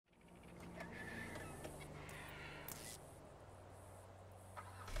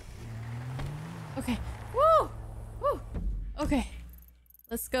Okay. Woo! Woo! Okay.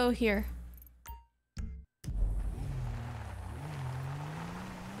 Let's go here.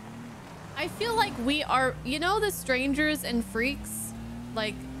 I feel like we are, you know, the strangers and freaks?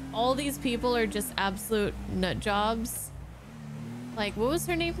 Like, all these people are just absolute nut jobs. Like, what was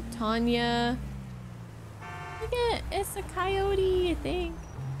her name? Tanya. Look at, it's a coyote, I think.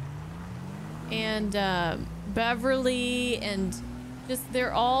 And Beverly, and just,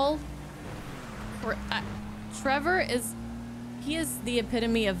 they're all... Trevor is... He is the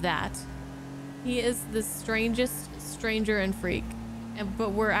epitome of that. He is the strangest stranger and freak.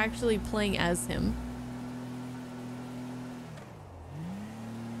 But we're actually playing as him.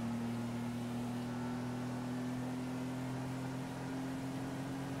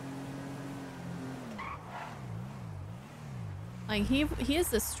 Like, he is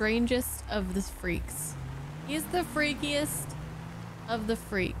the strangest of the freaks. He's the freakiest of the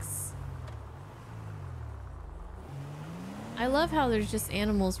freaks. I love how there's just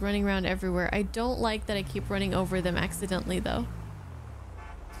animals running around everywhere. I don't like that I keep running over them accidentally, though.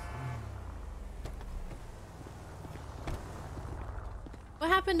 What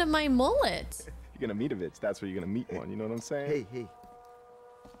happened to my mullet? You're gonna meet a bitch. That's where you're gonna meet one. You know what I'm saying? Hey, hey.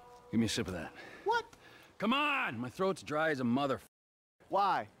 Give me a sip of that. What? Come on! My throat's dry as a mother.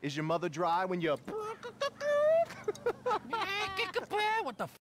 Why? Is your mother dry when you're... What the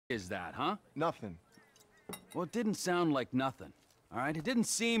is that, huh? Nothing. Well, it didn't sound like nothing. All right? It didn't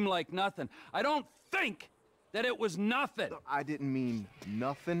seem like nothing. I don't think that it was nothing. Look, I didn't mean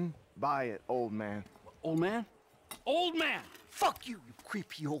nothing by it, old man. Old man? Old man! Fuck you, you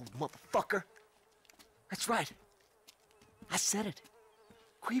creepy old motherfucker. That's right. I said it.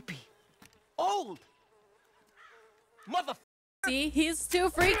 Creepy. Old. Motherfucker. See, he's too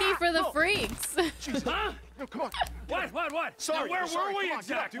freaky for the freaks. Huh? No, come on. What? Sorry. Now, where sorry. were we Come on,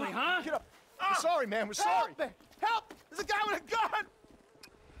 exactly, get up, dude. huh? Get up. We're sorry, man. We're sorry. Help me! Help! There's a guy with a gun!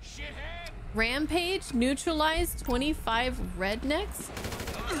 Shithead! Rampage neutralized 25 rednecks?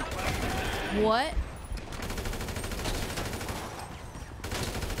 What?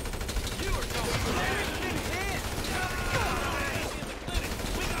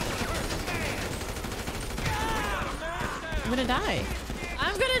 I'm gonna die.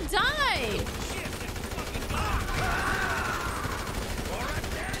 I'm gonna die!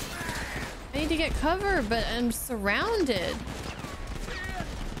 I need to get cover, but I'm surrounded.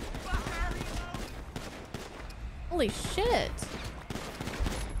 Holy shit.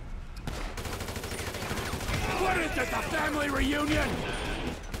 What is this, a family reunion?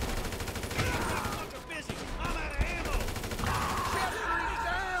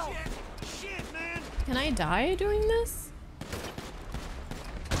 Can I die doing this?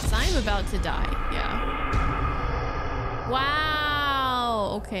 'Cause I'm about to die, yeah.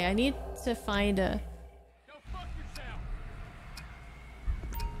 Wow! Okay, I need to find a...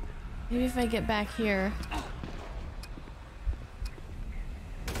 Maybe if I get back here.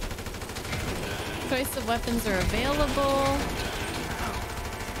 Choice of weapons are available.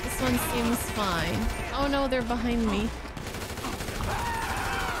 This one seems fine. Oh no, they're behind me.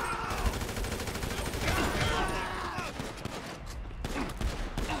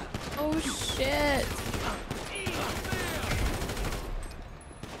 Oh shit.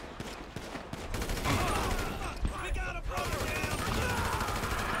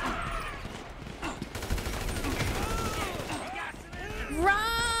 Run!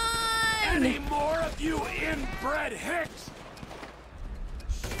 Any more of you inbred hicks?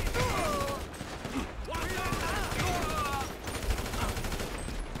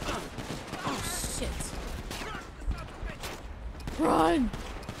 Oh shit. Run!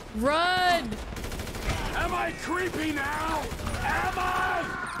 Run! Am I creepy now? Am I?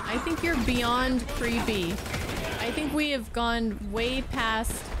 I think you're beyond creepy. I think we have gone way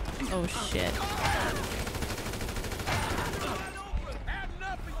past... Oh shit.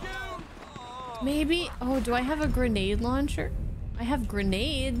 Maybe... Oh, do I have a grenade launcher? I have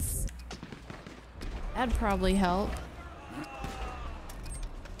grenades. That'd probably help.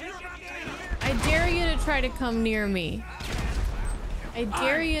 I dare you to try to come near me. I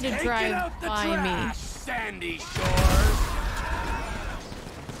dare you to drive by me. Sandy Shores.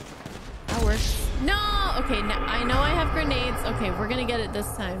 That works. No! Okay, now I know I have grenades. Okay, we're gonna get it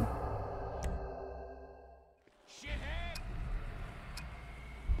this time.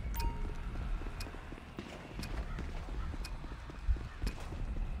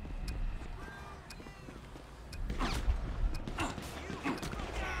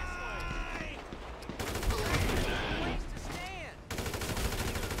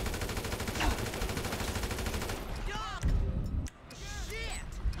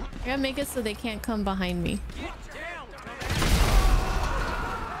 I gotta make it so they can't come behind me.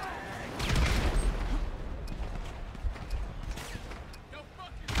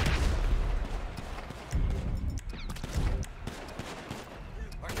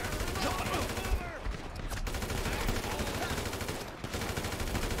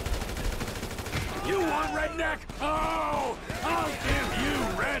 You want redneck? Oh, I'll give you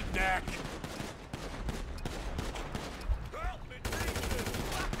redneck.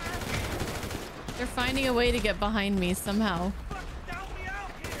 They're finding a way to get behind me somehow.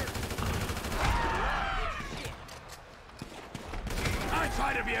 I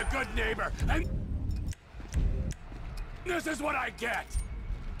try to be a good neighbor, and this is what I get.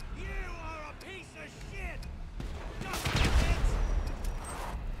 You are a piece of shit.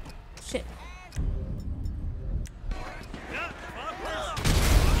 Shit.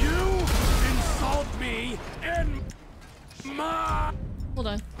 You insult me in my Hold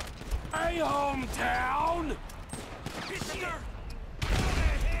on. hometown. Shit. Go to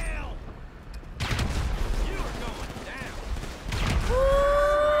hell. You are going down.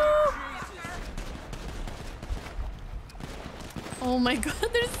 Oh my god,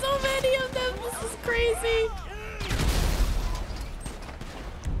 there's so many of them. This is crazy.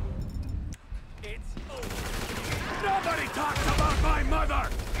 It's over. Nobody talks about my mother.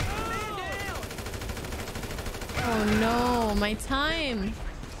 Oh no, my time.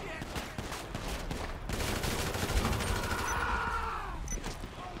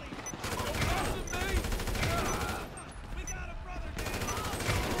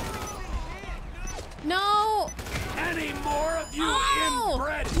 No. Any more of you Oh!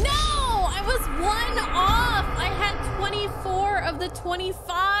 inbred? No! I was 1 off! I had 24 of the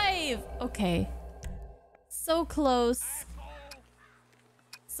 25! Okay. So close.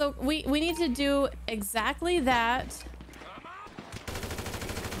 So we need to do exactly that.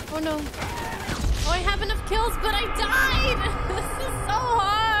 Oh no. Oh, I have enough kills, but I died! This is so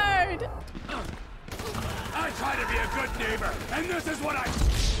hard! I try to be a good neighbor, and this is what I...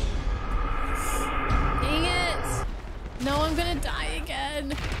 Dang it! No, I'm gonna die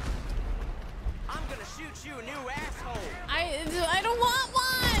again. I'm gonna shoot you a new asshole. I don't want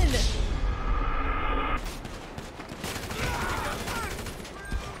one!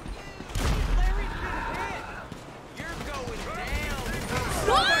 Larry's been hit. You're going down.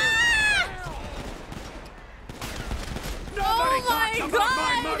 Ah! Nobody Oh my talks about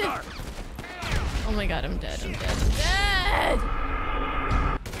my God! mother! Oh my god, I'm dead, I'm dead, I'm dead!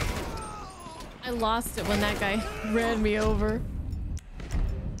 I lost it when that guy ran me over.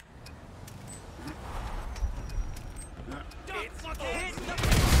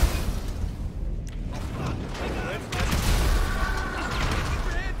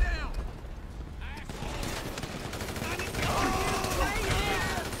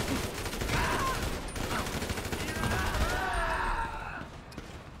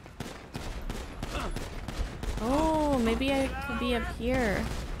 Oh, maybe I could be up here.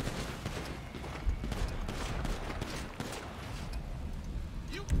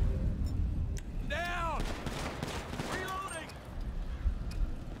 Down! Reloading!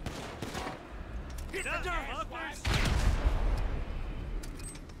 Hit the dirt,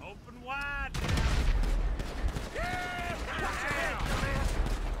 open wide now! Yeah!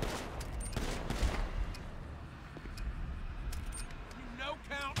 You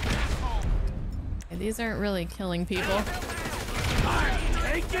no-count asshole! These aren't really killing people. I'm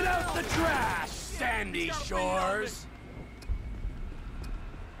taking out the trash, Sandy Shores!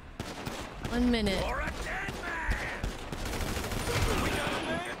 1 minute. For a dead man! We got a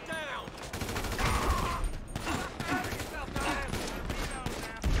man down!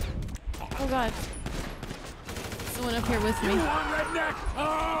 Oh god. Someone up here with You me. want redneck?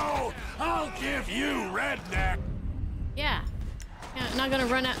 Oh, I'll give you redneck! Yeah. Yeah, not gonna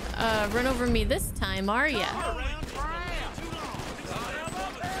run over me this time, are ya?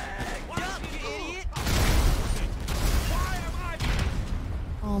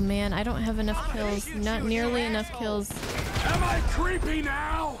 Oh man, I don't have enough kills. Not nearly enough kills. Am I creepy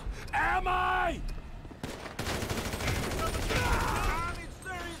now? Am I?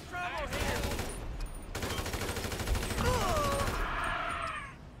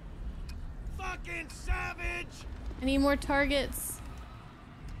 Fucking savage! I need more targets.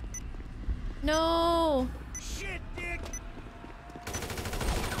 No! Shit, dick!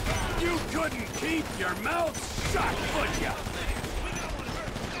 You couldn't keep your mouth shut, could ya?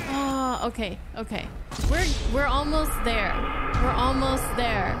 Oh, okay, okay. We're almost there. We're almost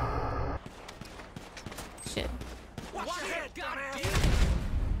there. Shit. Watch your head, dumbass!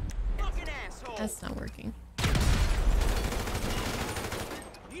 Fucking asshole! That's not working.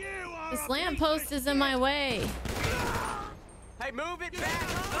 You This lamppost is in my way. Hey, move it back.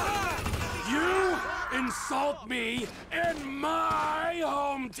 You insult me in my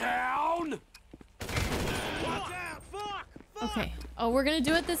hometown? Watch out! Fuck! Okay. Oh, we're gonna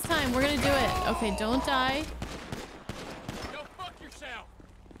do it this time. We're gonna do it. Okay, don't die. Go fuck yourself!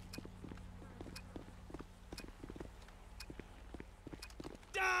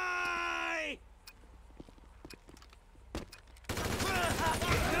 Die!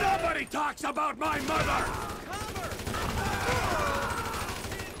 Nobody talks about my mother!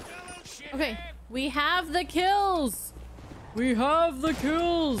 Okay, we have the kills. We have the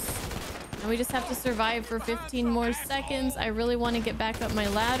kills. And we just have to survive for 15 more seconds. I really want to get back up my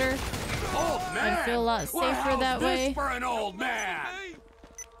ladder. Old man! I'd feel a lot Well, safer how's that this way. for an old man?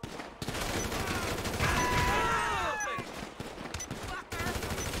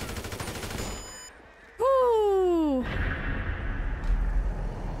 Woo!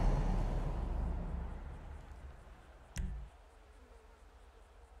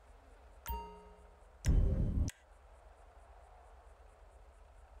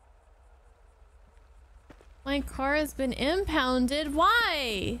 My car has been impounded.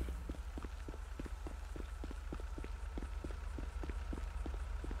 Why?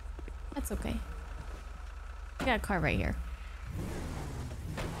 That's okay. I got a car right here.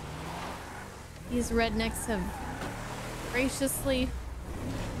 These rednecks have graciously...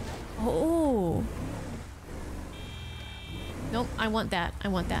 Oh. Nope, I want that. I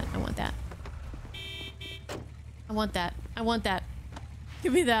want that. I want that. I want that. I want that.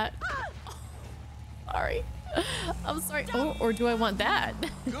 Give me that. Sorry. I'm sorry. Oh, or do I want that?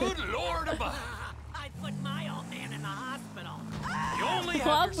 Good Lord above! I put my old man in the hospital. You only Well,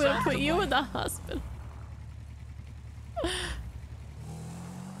 I'm have gonna yourself put to you blame. in the hospital.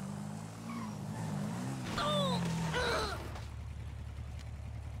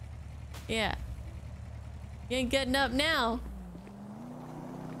 Yeah. You ain't getting up now.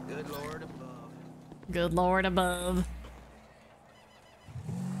 Good Lord above. Good Lord above.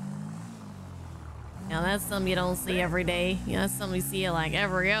 Now that's something you don't see every day. You know, that's something you see like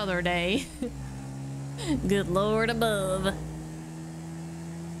every other day. Good Lord above.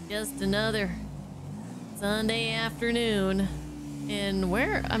 Just another Sunday afternoon. And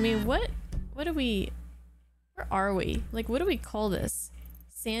where, I mean, what do we, where are we? Like, what do we call this?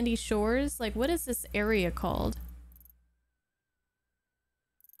 Sandy Shores? Like, what is this area called?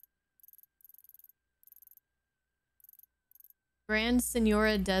 Grand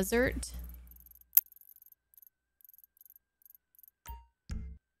Senora Desert.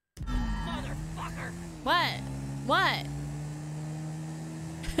 Motherfucker. What? What?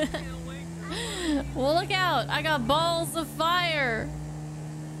 Well, look out. I got balls of fire.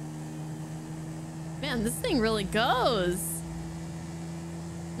 Man, this thing really goes.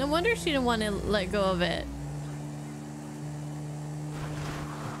 No wonder she didn't want to let go of it.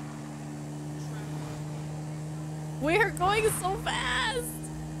 We're going so fast.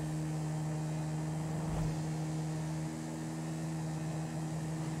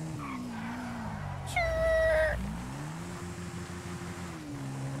 Sure.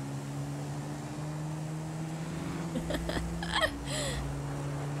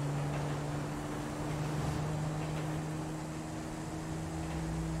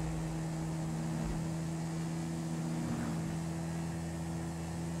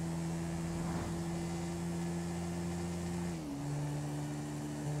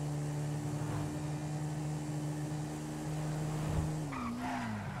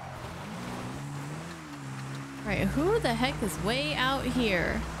 Right, who the heck is way out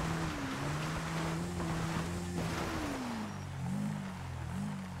here?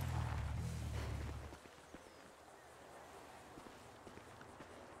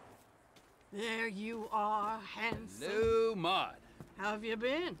 There you are, handsome. Hello, Maud. How have you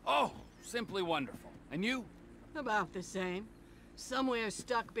been? Oh, simply wonderful. And you? About the same. Somewhere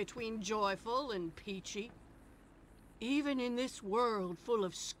stuck between joyful and peachy. Even in this world full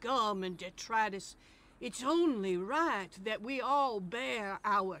of scum and detritus, it's only right that we all bear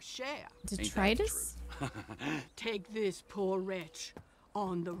our share. Detritus? Take this poor wretch,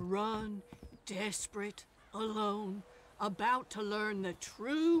 on the run, desperate, alone, about to learn the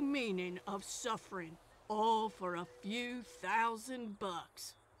true meaning of suffering, all for a few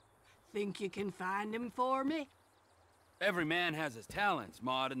 $1,000. Think you can find him for me? Every man has his talents,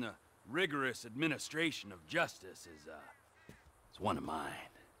 Maud, and the rigorous administration of justice is, it's one of mine.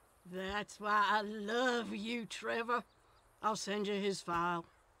 That's why I love you, Trevor. I'll send you his file.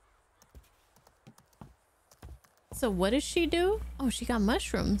 So what does she do? Oh, she got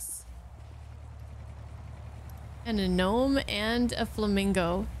mushrooms. And a gnome and a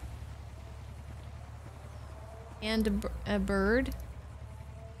flamingo. and a bird.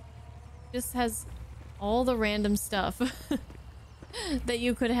 Just has all the random stuff that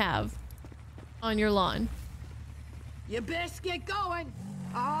you could have on your lawn. You best get going.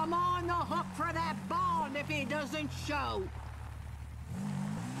 I'm on the hook for that bond if he doesn't show.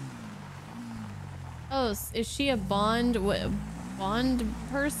 Oh, is she a bond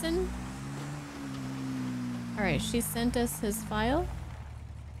person? All right, she sent us his file,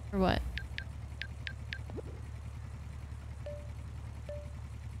 or what?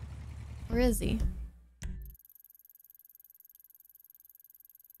 Where is he?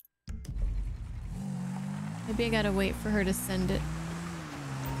 Maybe I gotta wait for her to send it.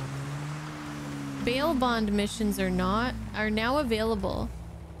 Bail bond missions are now available.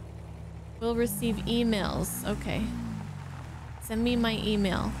 We'll receive emails. Okay. Send me my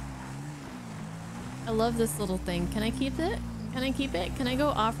email. I love this little thing. Can I keep it? Can I keep it? Can I go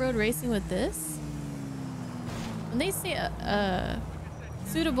off-road racing with this? When they say a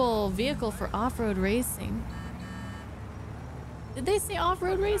suitable vehicle for off-road racing. Did they say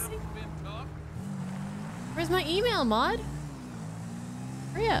off-road racing? Where's my email, mod?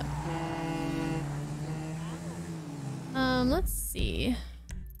 Hurry up. Let's see.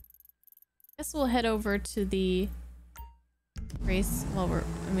 Guess we'll head over to the race while we're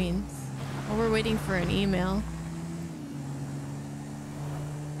waiting for an email.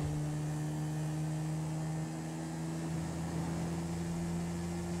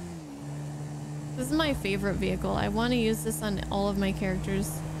 This is my favorite vehicle. I want to use this on all of my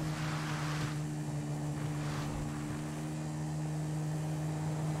characters.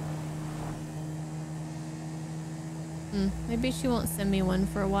 Maybe she won't send me one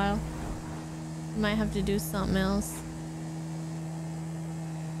for a while. Might have to do something else.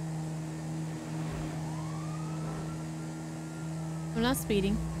 I'm not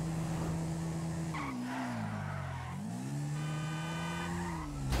speeding.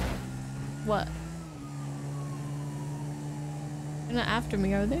 What? They're not after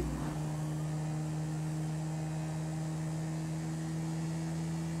me, are they?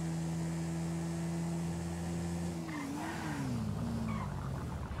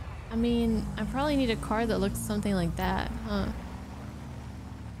 I mean, I probably need a car that looks something like that, huh?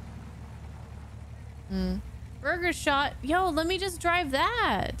 Burger shot. Yo, let me just drive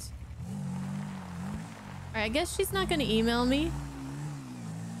that. Alright, I guess she's not gonna email me.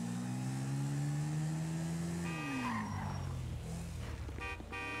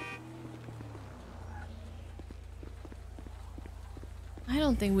 I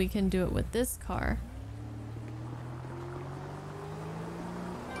don't think we can do it with this car.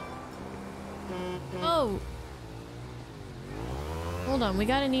 Oh! Hold on, we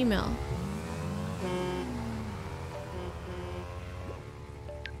got an email.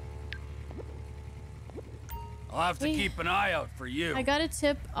 I'll have to keep an eye out for you. I got a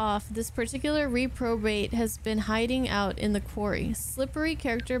tip off. This particular reprobate has been hiding out in the quarry. Slippery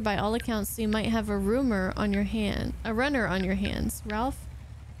character by all accounts, so you might have a runner on your hands. Ralph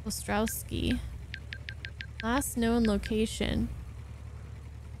Ostrowski. Last known location.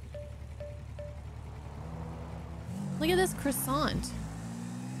 Look at this croissant.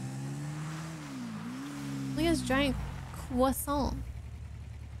 Look at this giant croissant.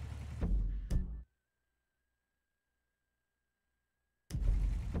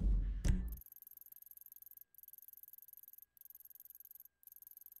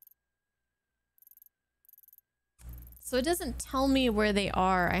 So it doesn't tell me where they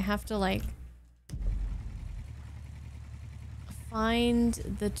are. I have to like find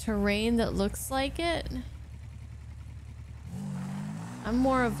the terrain that looks like it. I'm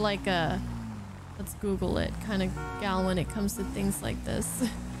more of like a let's Google it kind of gal when it comes to things like this.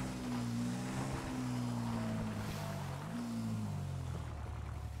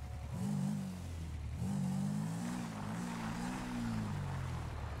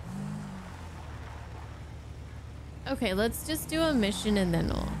 Okay, let's just do a mission and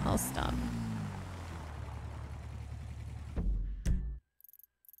then I'll stop.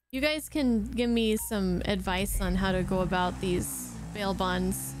 You guys can give me some advice on how to go about these bail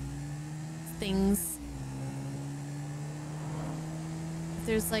bonds things. If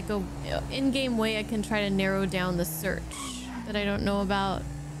there's like a in-game way I can try to narrow down the search that I don't know about.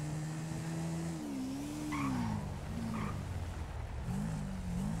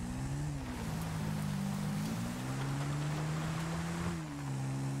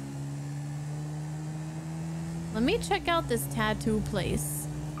 Let me check out this tattoo place.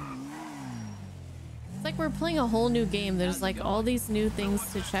 It's like we're playing a whole new game. There's like all these new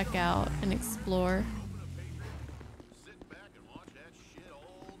things to check out and explore.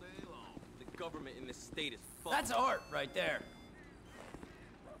 The government in this state is That's art right there.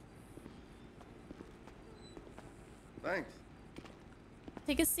 Thanks.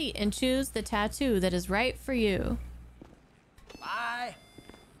 Take a seat and choose the tattoo that is right for you. Bye.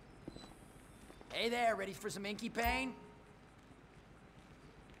 Hey there, ready for some inky pain?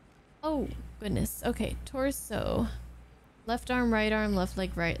 Oh, goodness. Okay, torso. Left arm, right arm, left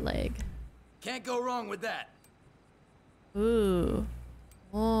leg, right leg. Can't go wrong with that. Ooh.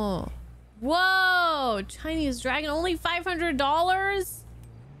 Oh. Whoa! Chinese dragon, only $500?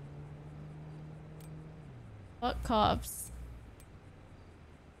 Fuck cops.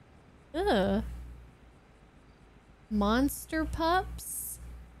 Ugh. Monster pups?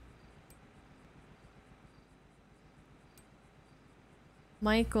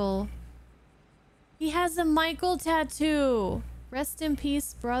 Michael. He has a Michael tattoo. Rest in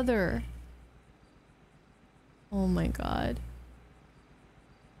peace, brother. Oh my god.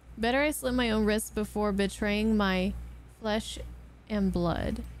 Better I slit my own wrist before betraying my flesh and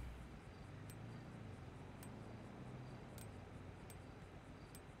blood.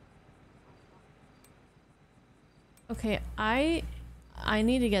 Okay, I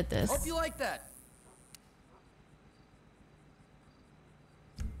need to get this. Hope you like that.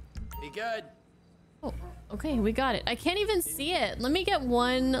 Be good. Oh, okay, we got it. I can't even see it. Let me get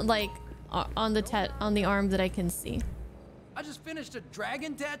one like on the arm that I can see. I just finished a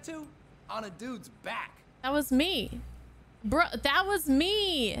dragon tattoo on a dude's back. That was me. Bro, that was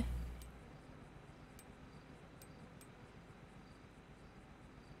me.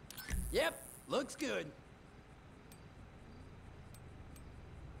 Yep, looks good.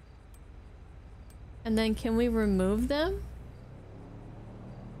 And then can we remove them?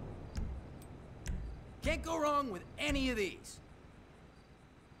 Can't go wrong with any of these.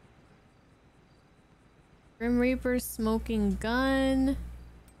 Grim Reaper smoking gun.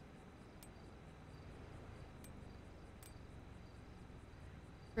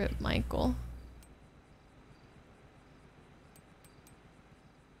 Rip Michael.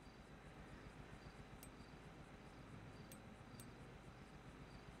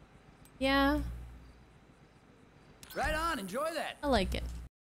 Yeah, Right on, enjoy that. I like it.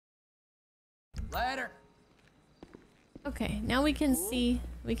 Later. Okay, now we can see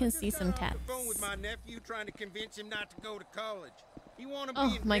some Got off tats. the phone with my nephew trying to convince him not to go to college. He wanna be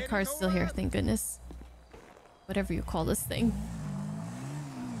Oh, in my bed car's and still go here, up. thank goodness. Whatever you call this thing.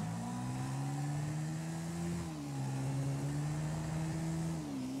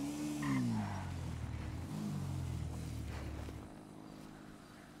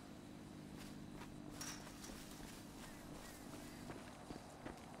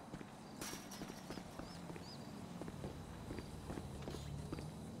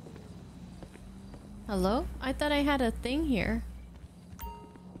 Hello? I thought I had a thing here.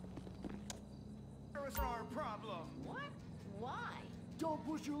 Terrorists are our problem. What? Why? Don't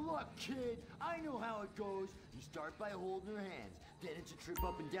push your luck, kid. I know how it goes. You start by holding your hands. Then it's a trip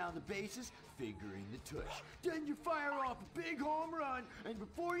up and down the bases, figuring the tush. Then you fire off a big home run, and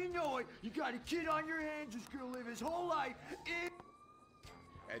before you know it, you got a kid on your hands who's gonna live his whole life in...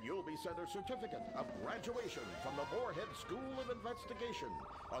 And you'll be sent a certificate of graduation from the Moorhead School of Investigation,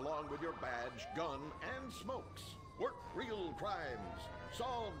 along with your badge, gun, and smokes. Work real crimes,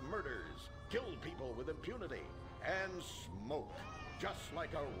 solve murders, kill people with impunity, and smoke, just like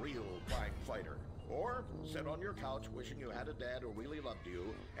a real crime fighter. Or sit on your couch wishing you had a dad who really loved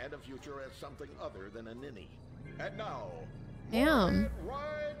you and a future as something other than a ninny. And now, Damn. Moorhead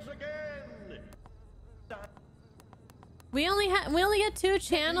rides again! We only get 2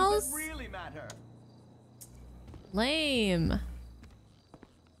 channels? Doesn't really matter. Lame.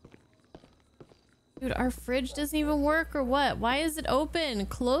 Dude, our fridge doesn't even work or what? Why is it open?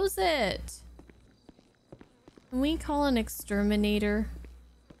 Close it. Can we call an exterminator?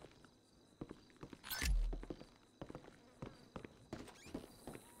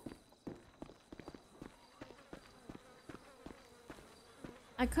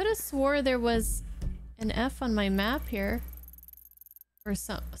 I could have swore there was an F on my map here. Or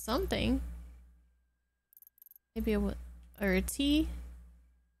something. Maybe or a T.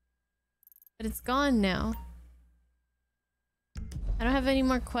 But it's gone now. I don't have any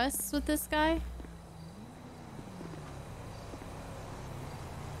more quests with this guy.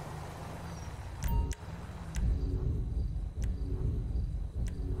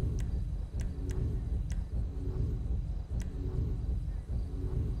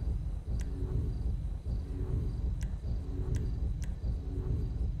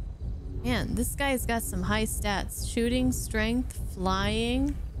 Man, this guy's got some high stats. Shooting, strength,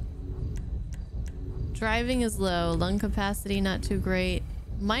 flying. Driving is low. Lung capacity not too great.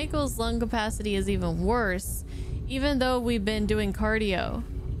 Michael's lung capacity is even worse, even though we've been doing cardio.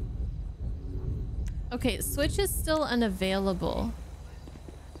 Okay, switch is still unavailable.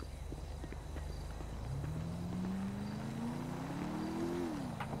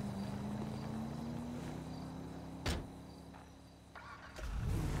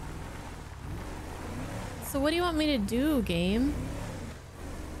 So what do you want me to do, game?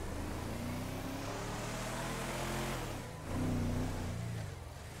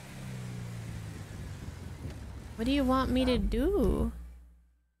 What do you want me to do?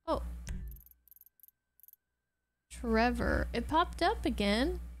 Oh. Trevor. It popped up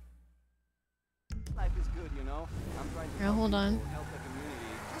again. Life is good, you know. I'm trying to Now, hold on. help the community.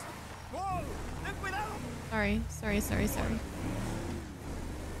 Just... Whoa! Look without! Sorry.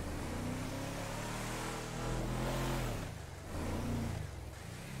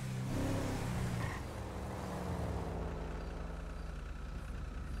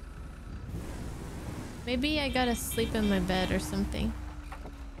 Maybe I gotta sleep in my bed or something.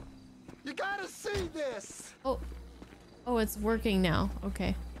 You gotta see this! Oh, it's working now.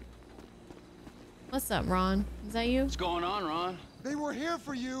 Okay. What's up, Ron? Is that you? What's going on, Ron? They were here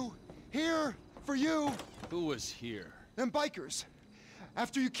for you. Here for you. Who was here? Them bikers.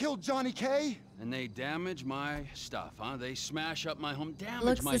 After you killed Johnny K. And they damage my stuff, huh? They smash up my home, damage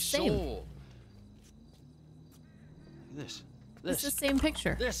Looks my the same. soul. This. It's the same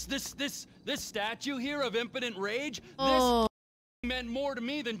picture. This statue here of impotent rage. Oh. This meant more to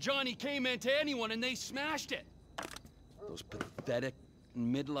me than Johnny K meant to anyone, and they smashed it. Those pathetic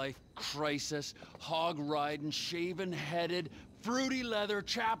midlife crisis, hog riding, shaven headed, fruity leather,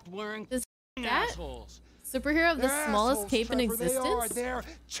 chapped wearing assholes. Superhero of the They're smallest assholes, cape in Trevor. existence? They're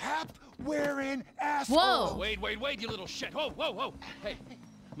chap wearing assholes. Whoa! Wait, you little shit. Whoa. Hey,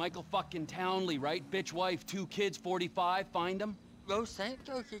 Michael fucking Townley, right? Bitch wife, 2 kids, 45, find him? Los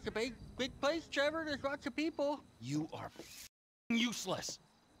Santos is a big place, Trevor. There's lots of people. You are useless.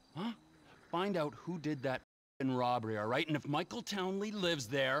 Huh? Find out who did that robbery, all right? And if Michael Townley lives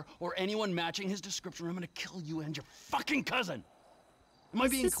there, or anyone matching his description, I'm gonna kill you and your fucking cousin. Am I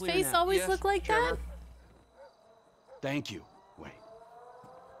being Does his clear face now? always Yes, look like Trevor? that? Thank you. Wait.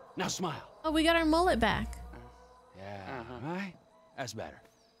 Now smile. Oh, we got our mullet back. Yeah, right? That's better.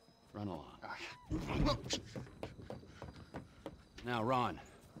 Run along. Now, Ron,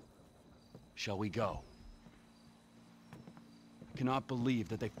 shall we go? I cannot believe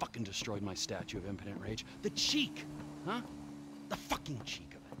that they fucking destroyed my statue of impotent rage. The cheek, huh? The fucking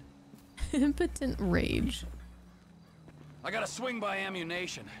cheek of it. Impotent rage. I gotta swing by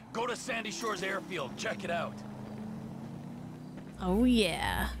ammunition. Go to Sandy Shores Airfield, check it out. Oh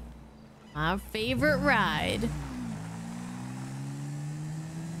yeah. My favorite ride.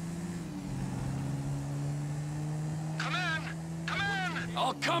 Come in!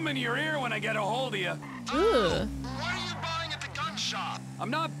 I'll come in your ear when I get a hold of you. Ooh. What are you buying at the gun shop? I'm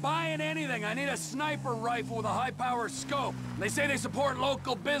not buying anything. I need a sniper rifle with a high-power scope. They say they support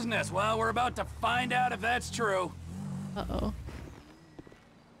local business. Well, we're about to find out if that's true. Uh-oh.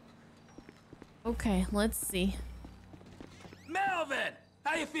 Okay, let's see. Melvin!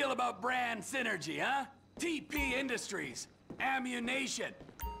 How you feel about brand synergy, huh? TP Industries. Ammunition.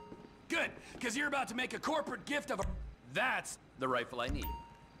 Good, because you're about to make a corporate gift of a... That's the rifle I need.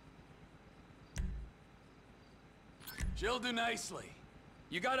 She'll do nicely.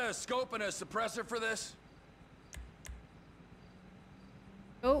 You got a scope and a suppressor for this?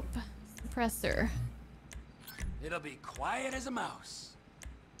 Oh, suppressor. It'll be quiet as a mouse.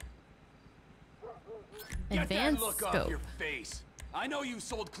 Advanced Get that look scope. off your face. I know you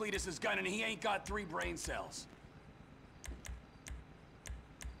sold Cletus's gun and he ain't got 3 brain cells.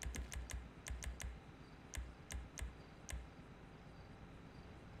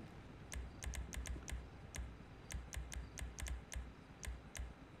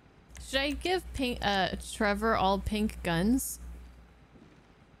 Should I give Trevor all pink guns?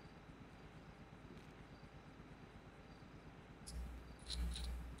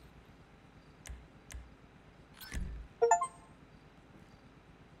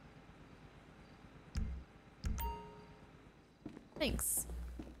 Thanks.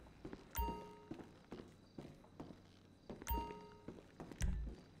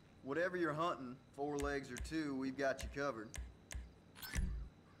 Whatever you're hunting, 4 legs or 2, we've got you covered.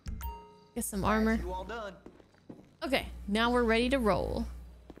 Get some armor. You all done. Okay, now we're ready to roll.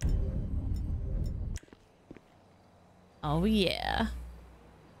 Oh yeah.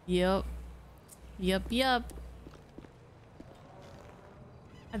 Yup.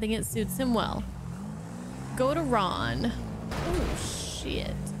 I think it suits him well. Go to Ron. Oh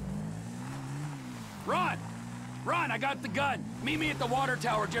shit. Ron! Ron, I got the gun. Meet me at the water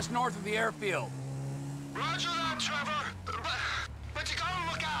tower just north of the airfield. Roger that, Trevor. But you gotta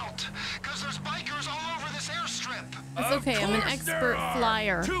look out, because there's bikers all over this airstrip. It's okay, I'm an expert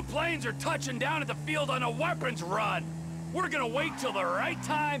flyer. 2 planes are touching down at the field on a weapons run. We're gonna wait till the right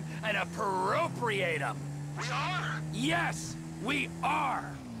time and appropriate them. We are? Yes, we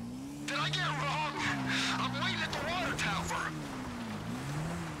are. Did I get it wrong? I'm waiting at the water tower.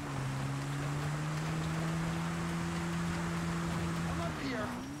 I'm up here.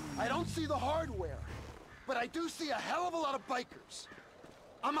 I don't see the hardware, but I do see a hell of a lot of bikers.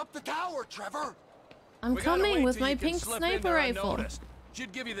 I'm up the tower, Trevor. I'm coming with my pink sniper rifle.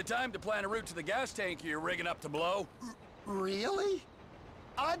 Should give you the time to plan a route to the gas tank you're rigging up to blow. Really?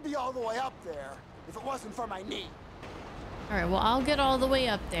 I'd be all the way up there if it wasn't for my knee. All right, well, I'll get all the way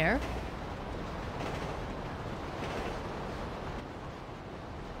up there.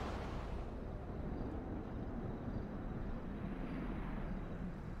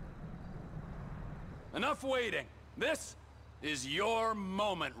 Enough waiting. This is your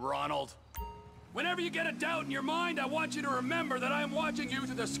moment, Ronald. Whenever you get a doubt in your mind, I want you to remember that I'm watching you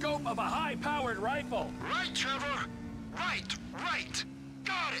through the scope of a high-powered rifle. Right, Trevor. Right.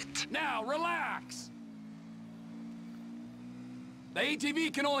 Got it. Now, relax. The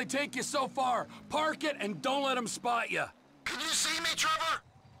ATV can only take you so far. Park it and don't let them spot you. Can you see me, Trevor?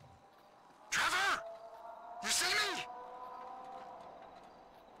 Trevor? You see me?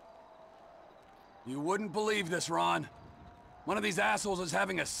 You wouldn't believe this, Ron. One of these assholes is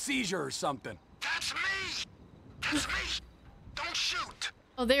having a seizure or something. That's me! That's me! Don't shoot!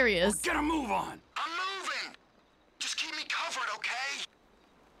 Oh, there he is. Well, get a move on! I'm moving! Just keep me covered, okay?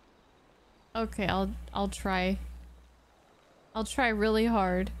 Okay, I'll try. I'll try really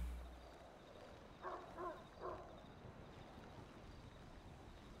hard.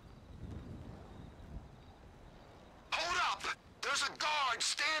 Hold up! There's a guard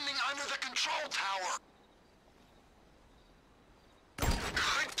standing under the control tower.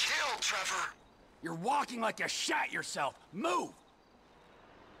 Good kill, Trevor. You're walking like you shat yourself. Move!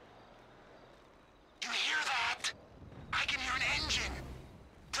 You hear that? I can hear an engine.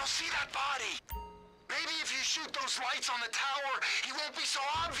 They'll see that body. Maybe if you shoot those lights on the tower, he won't be so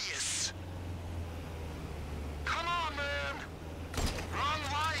obvious. Come on, man. Wrong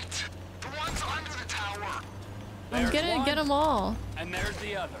light. The one's under the tower. I'm gonna get them all. And there's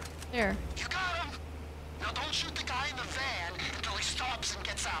the other. There. You got him. Now don't shoot the guy in the van until he stops and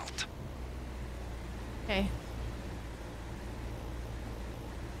gets out. Okay.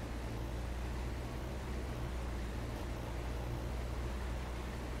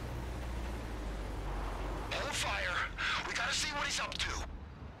 Hold fire. We gotta see what he's up to.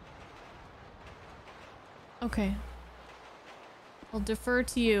 Okay. I'll defer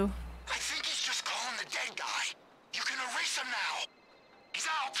to you. I think he's just calling the dead guy. You can erase him now. He's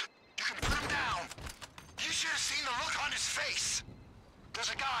out. You can put him down. You should have seen the look on his face.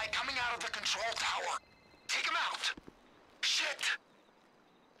 There's a guy coming out of the control tower. Take him out. Shit.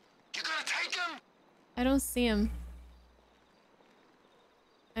 You gonna take him? I don't see him.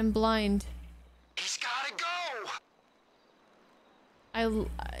 I'm blind. He's gotta go.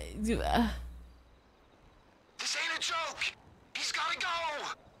 This ain't a joke. He's gotta go.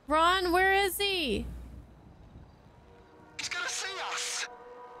 Ron, where is he? He's gonna see us.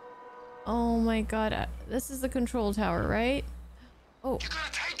 Oh my god. This is the control tower, right? Oh. You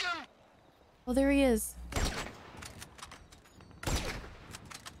gonna take him? Oh, there he is.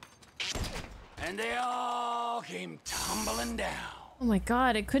 And they all came tumbling down. Oh my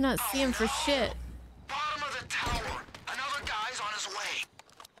god, I could not see him for shit. Bottom of the tower. Another guy's on his way.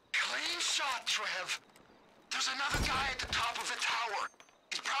 Clean shot, Trev. There's another guy at the top of the tower.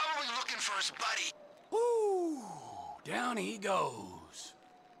 He's probably looking for his buddy. Woo! Down he goes.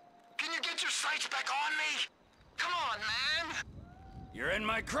 Can you get your sights back on me? Come on, man. You're in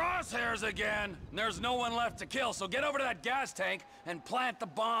my crosshairs again. There's no one left to kill, so get over to that gas tank and plant the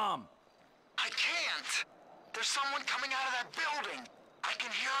bomb. I can't. There's someone coming out of that building. I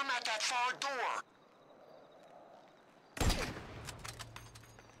can hear him at that far door.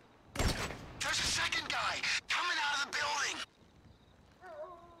 There's a second guy coming out of the building.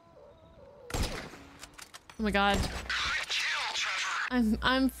 Oh my god. Good kill, Trevor.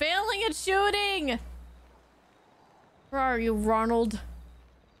 I'm failing at shooting. Where are you, Ronald?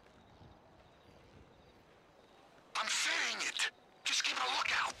 I'm fitting it. Just keep a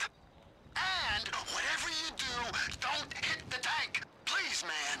lookout. And whatever you do, don't hit the tank. Please,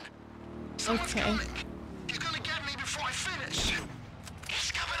 man. Someone's Okay. coming. He's gonna get me before I finish.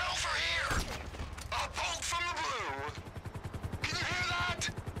 He's coming over here. A bolt from the blue. Can you hear that?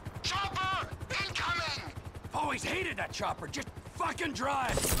 Chopper incoming. Oh, always hated that chopper. Just fucking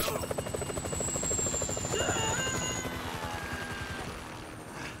drive.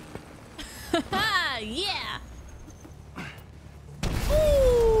 Yeah.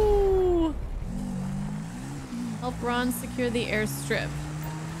 Ooh. Help Ron secure the airstrip.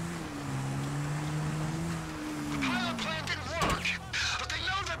 The pilot plan didn't work, but they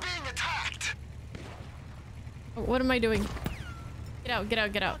know they're being attacked. Oh, what am I doing? Get out, get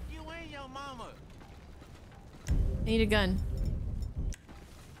out, get out. You and your mama. I need a gun.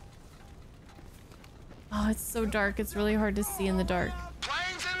 Oh, it's so dark. It's really hard to see in the dark.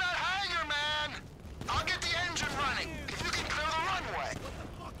 Plane's in that hangar, man. I'll get the engine running if you can clear the runway.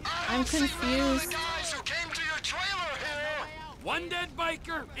 I'm confused. The guys who came to your trailer here. One dead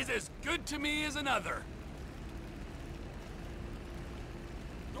biker is as good to me as another.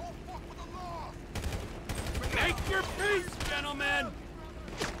 Don't fuck with the law! Make your peace, gentlemen.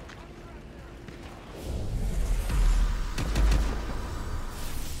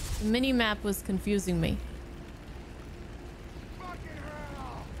 The mini-map was confusing me.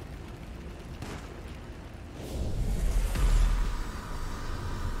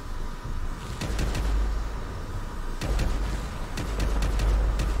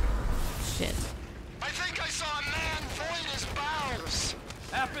 Shit. I think I saw a man void his bowels.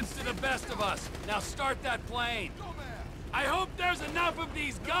 Happens to the best of us. Now start that plane. I hope there's enough of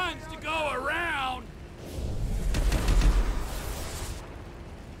these guns to go around.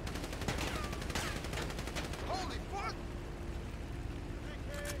 Holy fuck!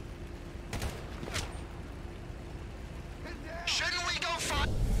 Shouldn't we go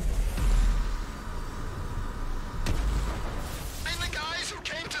find the guys who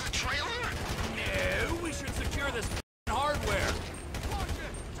came to the trailer? No, we should secure this hardware. Watch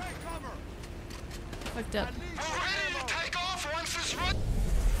it! Take cover! Fucked up. We're ready to take off once this run.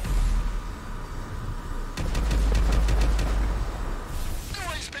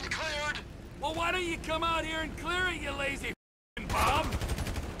 Runway's been cleared. Well, why don't you come out here and clear it, you lazy bum?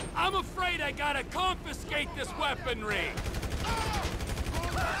 I'm afraid I gotta confiscate this weaponry.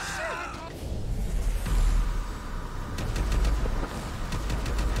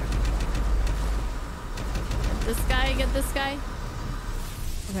 This guy, get this guy.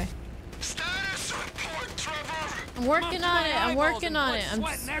 Okay. Status report, Trevor. I'm working on it. I'm working on it. I'm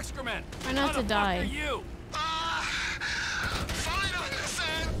Sweating excrement. trying not to die. How the fuck are you? Fine on this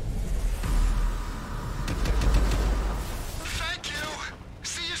end. Thank you.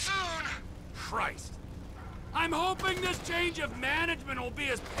 See you soon. Christ. I'm hoping this change of management will be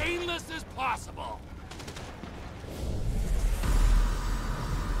as painless as possible.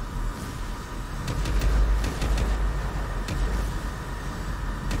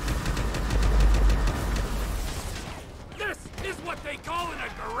 This is what they call an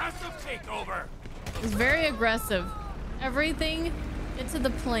aggressive takeover. It's very aggressive. Everything into the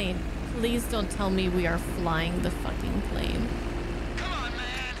plane. Please don't tell me we are flying the fucking plane. Come on,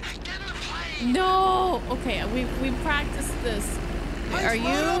 man. Get in the plane. No. Okay, we practiced this. Are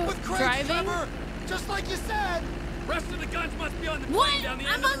you driving? Trevor, just like you said. Rest of the guns must be on the plane What? down the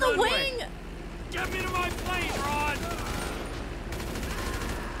I'm end of on the the runway. wing. Get me to my plane, Ron.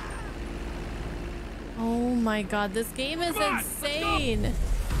 Oh my god, this game is Come on, let's go. insane.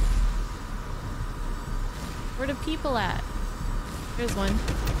 Where are the people at? Here's one.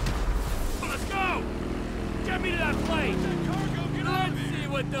 Let's go! Get me to that plane! Let's see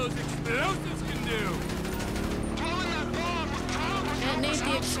what those explosives can do! Detonate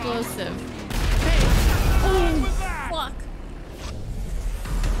the explosive. Okay. Oh, fuck.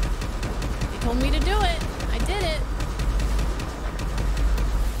 They told me to do it. I did it.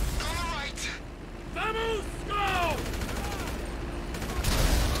 Vamos, go!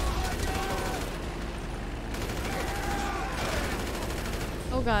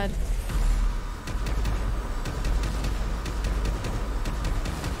 Oh god.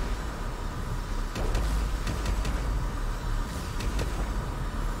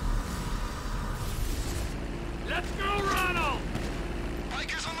 Let's go, Ronald!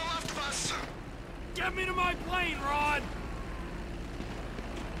 Bikers on the left of us. Get me to my plane, Ron!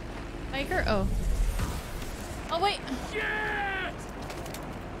 Biker? Oh. Oh, wait. Shit!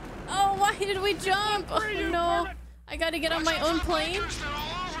 Oh, why did we jump? Oh, no. I gotta get on my own plane.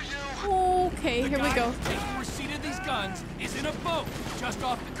 Okay, here we go. Taking receipt of these guns is in a boat just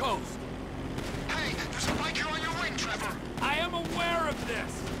off the coast. Hey, there's a biker on your wing, Trevor. I am aware of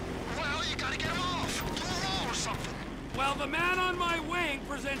this. Well, you gotta get him off. Do a roll or something. While the man on my wing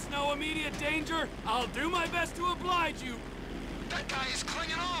presents no immediate danger, I'll do my best to oblige you. That guy is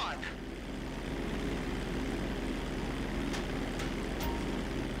clinging on.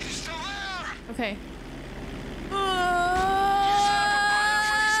 He's still there. Okay.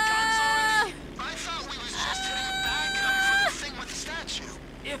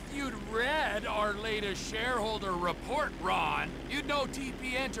 the shareholder report, Ron, you'd know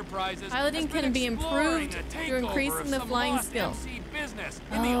TP Enterprises Piloting has been can be exploring improved a through takeover increasing of the some flying lost skill. MC business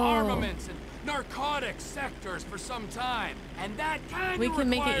in the armaments and narcotics sectors for some time, and that kind We of can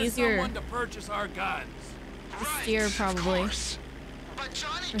make it requires easier. someone to purchase our guns. To steer probably.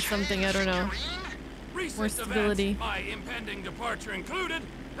 Or something, I don't know. Recent More stability. events, my impending departure included,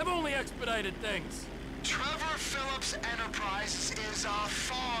 have only expedited things. Trevor Phillips Enterprises is a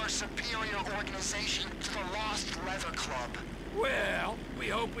far superior organization to the Lost Leather Club. Well, we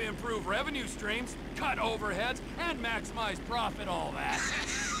hope we improve revenue streams, cut overheads, and maximize profit, all that.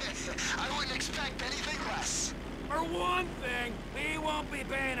 I wouldn't expect anything less. For one thing, we won't be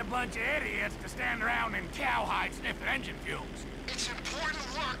paying a bunch of idiots to stand around in cowhide sniffing engine fumes. It's important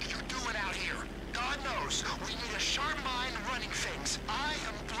work you're doing out here. God knows, we need a sharp mind running things. I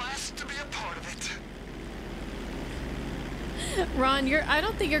am blessed to be a part of it. Ron, I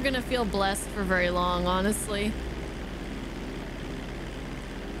don't think you're gonna feel blessed for very long, honestly.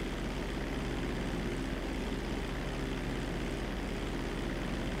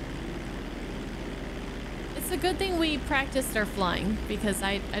 It's a good thing we practiced our flying, because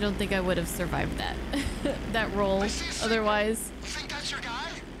I don't think I would have survived that that role otherwise. You think that's your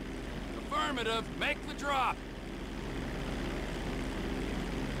guy? Affirmative. Make the drop.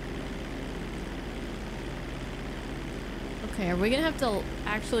 Okay, are we gonna have to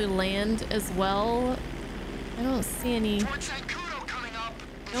actually land as well? I don't see any.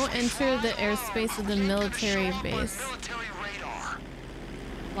 Don't enter the airspace of the military base.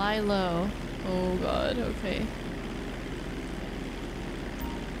 Fly low. Oh god, okay.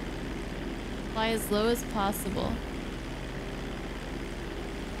 Fly as low as possible.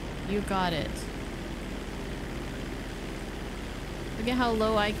 You got it. Look at how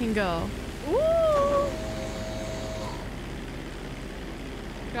low I can go. Woo!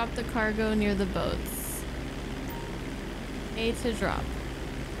 Drop the cargo near the boats. A to drop.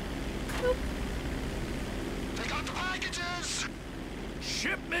 Boop. They got the packages!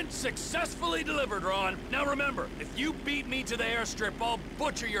 Shipment successfully delivered, Ron. Now remember, if you beat me to the airstrip, I'll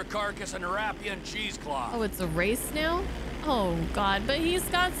butcher your carcass and wrap you in cheesecloth. Oh, it's a race now? Oh god, but he's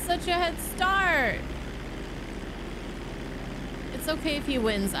got such a head start. It's okay if he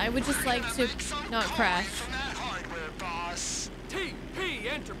wins. I would just like to not crash.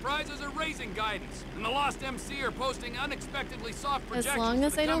 TP Enterprises are raising guidance, and the Lost MC are posting unexpectedly soft As projections long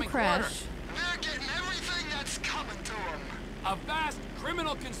as for the I don't coming crash. quarter. They're getting everything that's coming to them. A vast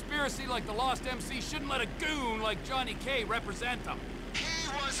criminal conspiracy like the Lost MC shouldn't let a goon like Johnny K represent them. He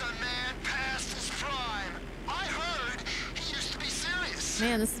was a man past his prime. I heard he used to be serious.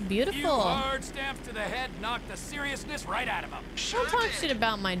 Man, this is beautiful. Few hard stamps to the head knocked the seriousness right out of him. Don't talk shit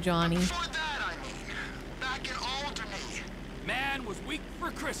about my Johnny. Before that, I mean, back in Alderney. Man was weak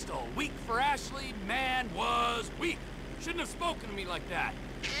for Crystal, weak for Ashley, man was weak. Shouldn't have spoken to me like that.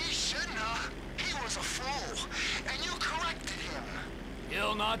 He shouldn't have. He was a fool, and you corrected him.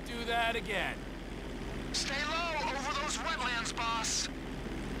 He'll not do that again. Stay low over those wetlands, boss.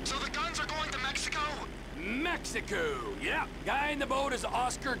 So the guns are going to Mexico? Mexico, yeah. Guy in the boat is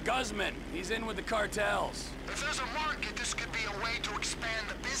Oscar Guzman. He's in with the cartels. If there's a market, this could be a way to expand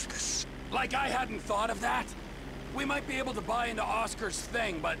the business. Like I hadn't thought of that. We might be able to buy into Oscar's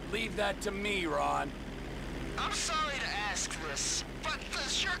thing, but leave that to me, Ron. I'm sorry to ask this, but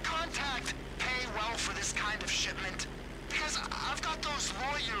does your contact pay well for this kind of shipment? Because I've got those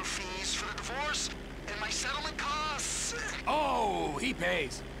lawyer fees for the divorce and my settlement costs. Oh, he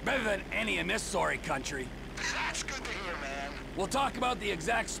pays. Better than any in this sorry country. That's good to hear, man. We'll talk about the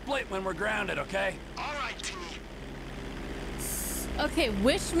exact split when we're grounded, okay? All right, T. Okay,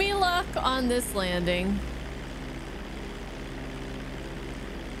 wish me luck on this landing.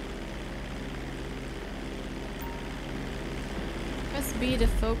 Press B to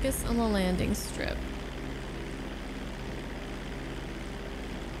focus on the landing strip.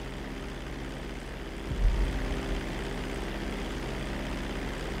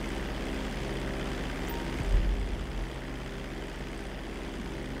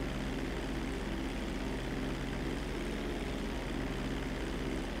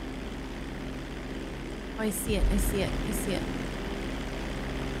 Oh, I see it, I see it, I see it.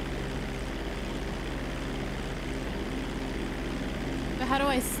 But how do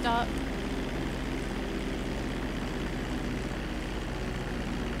I stop?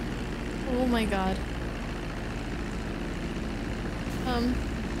 Oh my god.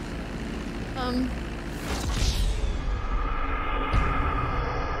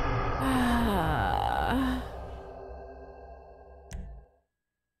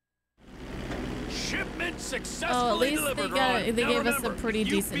 Shipment Successfully delivered, Ron. they Now gave us a remember, pretty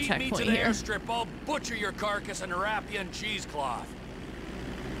decent you beat me checkpoint to the here. airstrip, I'll butcher your carcass and wrap you in cheesecloth.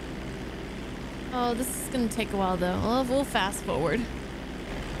 Oh, this is gonna take a while though. Well, we'll fast forward.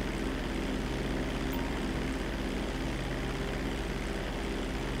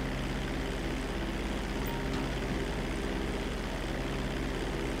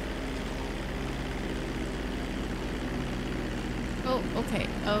 Oh, okay.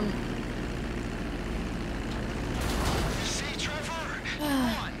 You see, Trevor?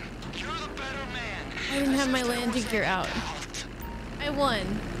 One, you're the better man. I didn't have my landing gear out. I won.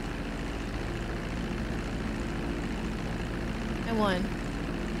 I won.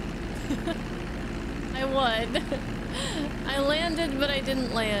 I won. I landed, but I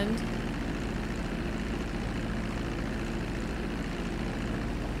didn't land.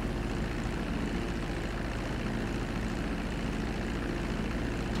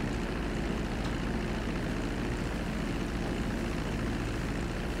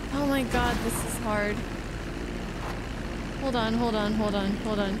 Oh my god, this is hard. Hold on, hold on, hold on,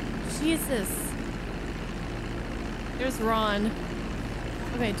 hold on. Jesus. There's Ron.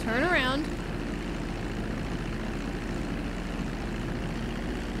 Okay, turn around.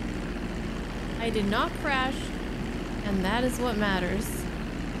 I did not crash, and that is what matters.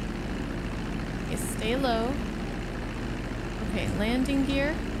 Okay, stay low. Okay, landing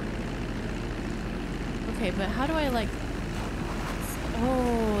gear. Okay, but how do I like...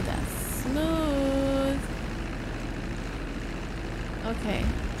 Oh, that's smooth. Okay.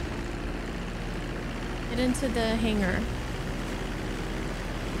 Get into the hangar.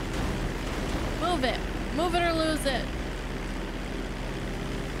 Move it. Move it or lose it.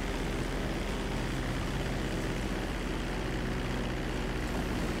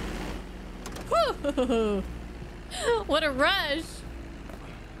 Woo! What a rush.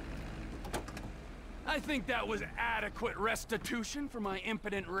 I think that was adequate restitution for my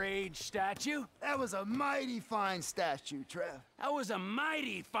impotent rage statue. That was a mighty fine statue, Trev. That was a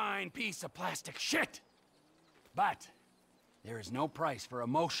mighty fine piece of plastic shit. But there is no price for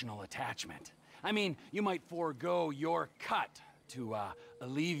emotional attachment. I mean, you might forego your cut to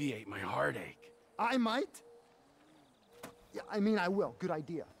alleviate my heartache. I might? Yeah, I mean, I will. Good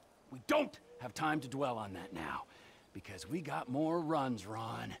idea. We don't have time to dwell on that now, because we got more runs,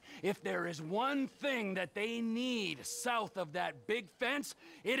 Ron. If there is one thing that they need south of that big fence,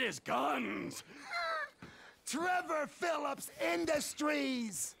 it is guns. Trevor Phillips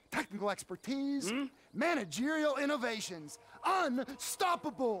Industries! Technical expertise, managerial innovations,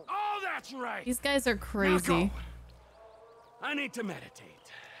 unstoppable! Oh, that's right! These guys are crazy. Now go. I need to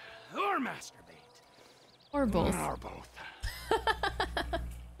meditate. Or masturbate. Or both. Or both.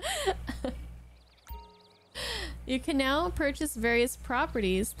 You can now purchase various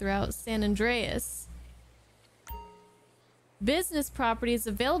properties throughout San Andreas. Business properties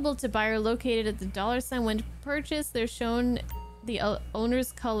available to buyer located at the $. When purchased, they're shown the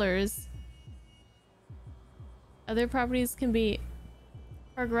owner's colors. Other properties can be...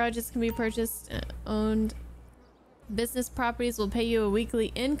 Car garages can be purchased, owned. Business properties will pay you a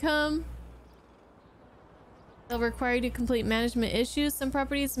weekly income. They'll require you to complete management issues. Some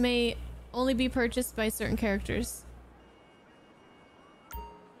properties may only be purchased by certain characters.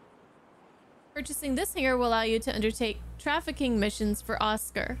 Purchasing this hangar will allow you to undertake trafficking missions for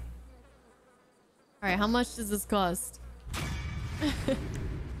Oscar. Alright, how much does this cost?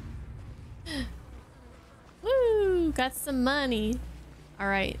 Woo! Got some money.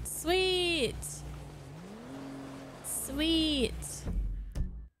 Alright, sweet! Sweet!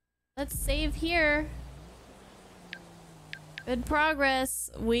 Let's save here. Good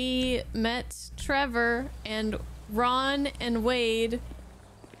progress. We met Trevor and Ron and Wade,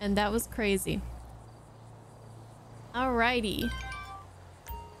 and that was crazy. Alrighty.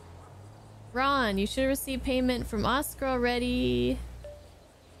 Ron, you should receive payment from Oscar already.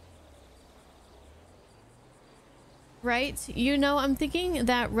 Right? You know, I'm thinking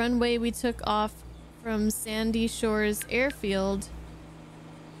that runway we took off from Sandy Shores Airfield.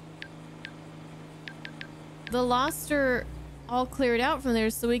 The Lost are all cleared out from there,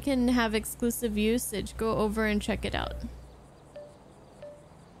 so we can have exclusive usage. Go over and check it out.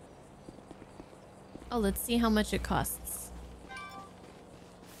 Oh, let's see how much it costs.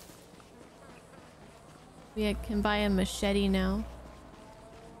 We can buy a machete now.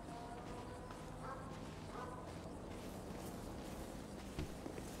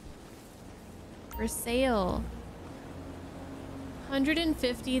 For sale.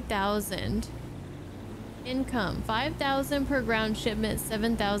 150,000. Income 5,000 per ground shipment,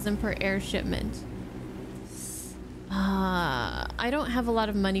 7,000 per air shipment. I don't have a lot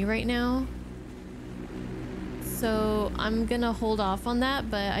of money right now. So I'm gonna hold off on that,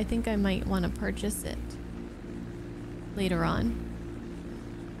 but I think I might want to purchase it later on.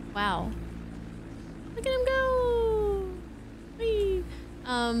 Wow. Look at him go! Whee!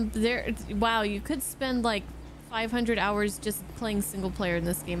 Wow, you could spend like 500 hours just playing single player in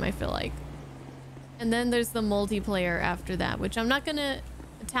this game, I feel like. And then there's the multiplayer after that, which I'm not gonna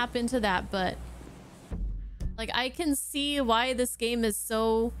tap into that, but like I can see why this game is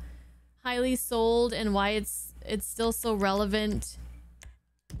so highly sold and why it's still so relevant.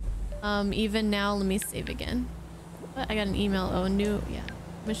 Even now, let me save again. But I got an email. Oh, new, yeah.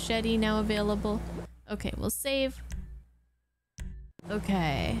 Machete now available. Okay, we'll save.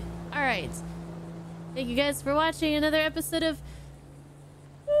 Okay. All right. Thank you guys for watching another episode of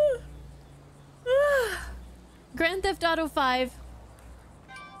Grand Theft Auto 5.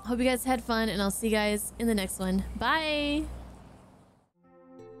 Hope you guys had fun, and I'll see you guys in the next one. Bye.